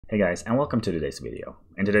Hey guys, and welcome to today's video.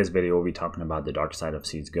 In today's video, we'll be talking about the dark side of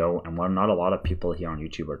Csgo and what not a lot of people here on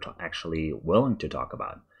YouTube are actually willing to talk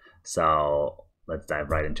about. So let's dive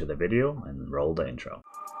right into the video and roll the intro.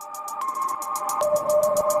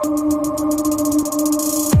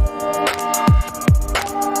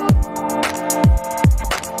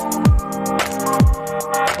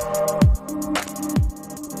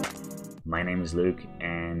 My name is Luke,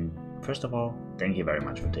 and first of all, thank you very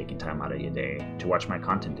much for taking time out of your day to watch my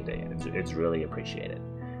content today. It's really appreciated.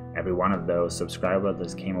 Every one of those subscribers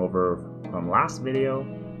that came over from last video,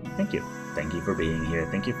 thank you. Thank you for being here.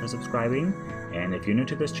 Thank you for subscribing. And if you're new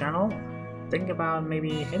to this channel, think about maybe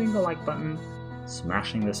hitting the like button,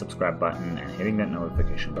 smashing the subscribe button, and hitting that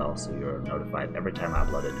notification bell so you're notified every time I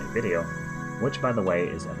upload a new video, which by the way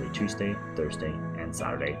is every Tuesday, Thursday, and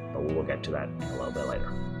Saturday, but we will get to that in a little bit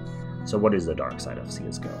later. So what is the dark side of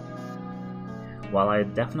Csgo? While I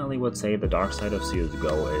definitely would say the dark side of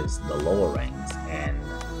Csgo is the lower ranks and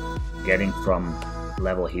getting from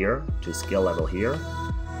level here to skill level here,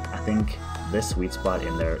 I think this sweet spot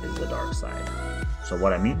in there is the dark side. So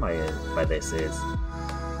what I mean by this is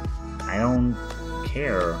I don't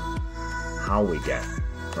care how we get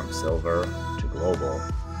from silver to global.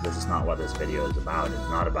 This is not what this video is about. It's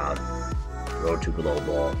not about road to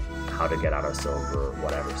global, how to get out of silver,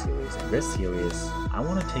 whatever series. In this series, I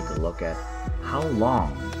want to take a look at how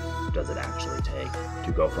long does it actually take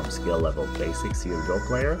to go from skill level basic Csgo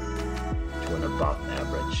player to an above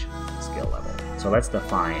average skill level. So let's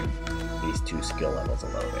define these two skill levels a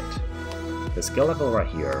little bit. The skill level right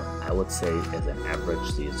here, I would say, is an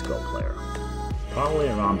average Csgo player. Probably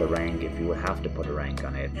around the rank, if you would have to put a rank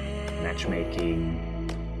on it, matchmaking,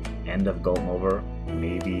 end of Golden Over,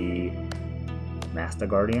 maybe Master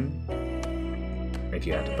Guardian. If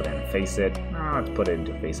you had to put in Face It, let's put it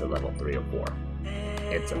into Face It level 3 or 4.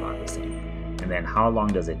 It's about the same. And then how long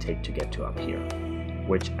does it take to get to up here?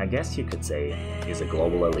 Which I guess you could say is a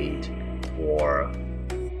global elite or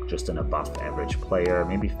just an above average player,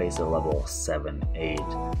 maybe Face It level 7, 8.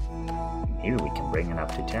 Maybe we can bring it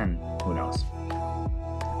up to 10, who knows.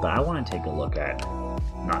 But I want to take a look at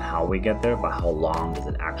not how we get there, but how long does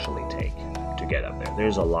it actually take to get up there.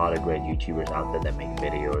 There's a lot of great YouTubers out there that make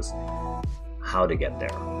videos how to get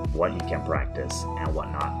there, what you can practice and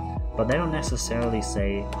whatnot, but they don't necessarily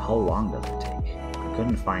say how long does it take. I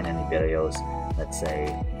couldn't find any videos that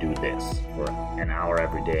say do this for an hour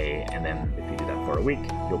every day, and then if you do that for a week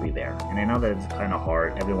you'll be there. And I know that it's kind of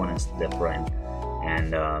hard, everyone is different,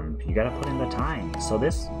 and you gotta put in the time. So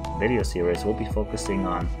this video series will be focusing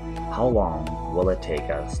on how long will it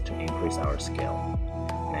take us to increase our skill.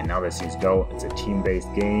 And now that Csgo, it's a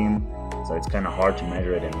team-based game, so it's kind of hard to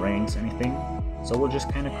measure it in ranks, anything. So we'll just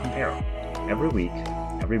kind of compare. Every week,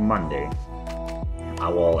 every Monday, I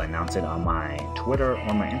will announce it on my Twitter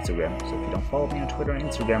or my Instagram. So if you don't follow me on Twitter and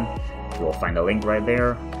Instagram, you will find a link right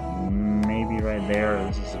there, maybe right there.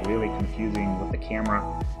 This is really confusing with the camera.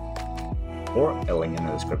 Or a link in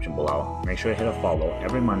the description below. Make sure to hit a follow.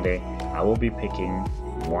 Every Monday, I will be picking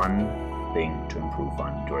one thing to improve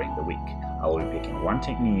on during the week. I will be picking one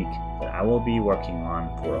technique that I will be working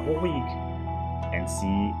on for a whole week and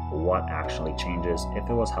see what actually changes, if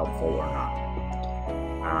it was helpful or not.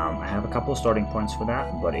 I have a couple of starting points for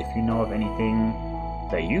that, but if you know of anything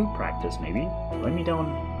that you practice, maybe let me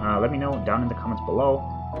know down in the comments below,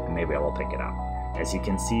 and maybe I will pick it up. As you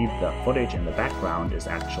can see, the footage in the background is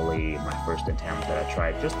actually my first attempt that I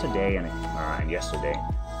tried just today and yesterday,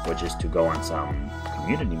 which is to go on some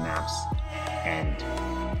community maps and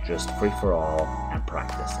just free-for-all and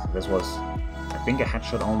practice. This was, I think, a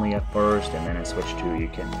headshot only at first, and then I switched to you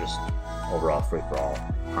can just overall free-for-all,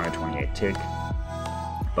 128 tick.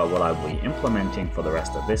 But what I will be implementing for the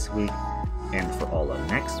rest of this week and for all of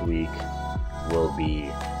next week will be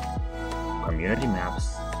community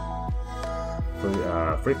maps,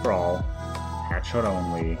 free-for-all, headshot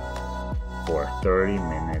only, for 30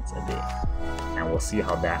 minutes a day. And we'll see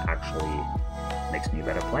how that actually makes me a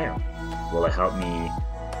better player. Will it help me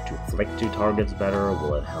to flick to targets better?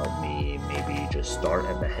 Will it help me maybe just start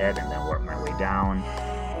at the head and then work my way down?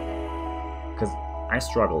 Because I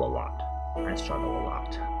struggle a lot.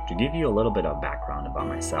 To give you a little bit of background about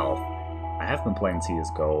myself, I have been playing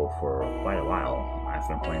Csgo for quite a while. I've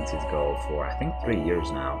been playing Csgo for I think 3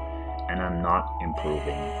 years now, and I'm not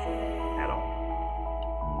improving at all.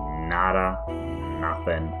 Nada,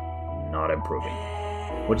 nothing, not improving.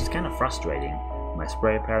 Which is kind of frustrating. My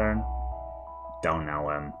spray pattern, don't know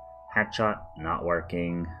him. Headshot, not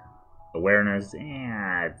working. Awareness,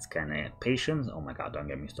 it's kind of patience. Oh my god, don't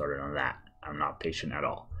get me started on that. I'm not patient at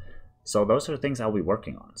all. So those are things I'll be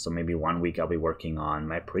working on. So maybe one week I'll be working on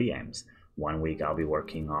my pre-aims. 1 week I'll be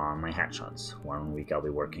working on my headshots. 1 week I'll be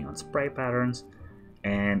working on spray patterns.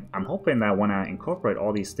 And I'm hoping that when I incorporate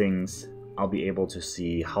all these things, I'll be able to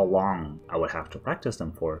see how long I would have to practice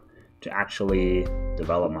them for to actually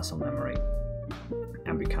develop muscle memory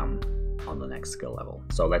and become on the next skill level.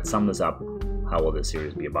 So let's sum this up. How will this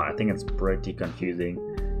series be about? I think it's pretty confusing.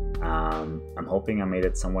 I'm hoping I made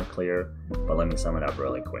it somewhat clear, but let me sum it up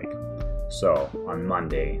really quick. So on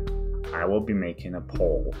Monday, I will be making a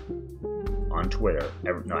poll on Twitter.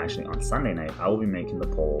 Actually on Sunday night, I will be making the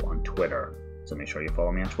poll on Twitter. So make sure you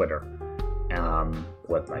follow me on Twitter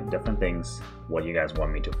with like different things, what you guys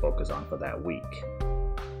want me to focus on for that week.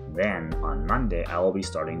 Then on Monday, I will be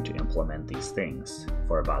starting to implement these things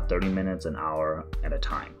for about 30 minutes, an hour at a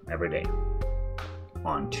time, every day.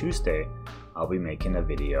 On Tuesday, I'll be making a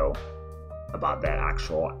video about that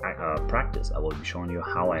actual practice. I will be showing you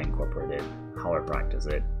how I incorporate it, how I practice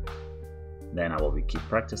it. Then I will be keep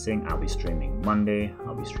practicing. I'll be streaming Monday,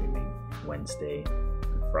 I'll be streaming Wednesday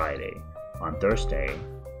and Friday. On Thursday,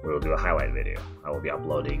 we will do a highlight video. I will be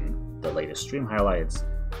uploading the latest stream highlights.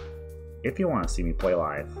 If you want to see me play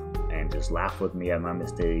live and just laugh with me at my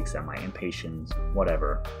mistakes, at my impatience,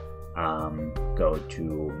 whatever, go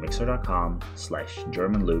to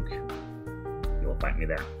mixer.com/GermanLuke. You will find me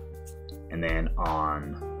there. And then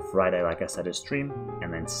on Friday, like I said, is stream.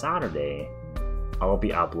 And then Saturday, I will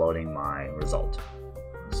be uploading my result.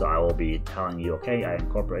 So I will be telling you, okay, I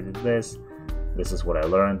incorporated this. This is what I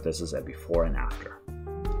learned. This is a before and after.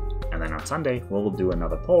 And then on Sunday, we'll do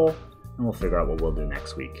another poll and we'll figure out what we'll do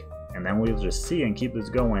next week. And then we'll just see and keep this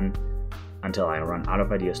going until I run out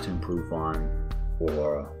of ideas to improve on,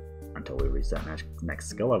 or until we reach that next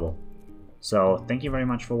skill level. So thank you very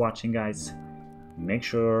much for watching, guys. Make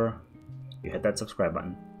sure you hit that subscribe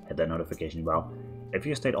button, hit that notification bell. If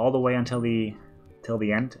you stayed all the way until the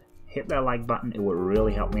end, hit that like button. It would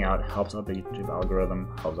really help me out. It helps out the YouTube algorithm,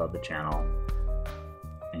 helps out the channel.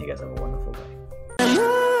 And you guys have a wonderful day.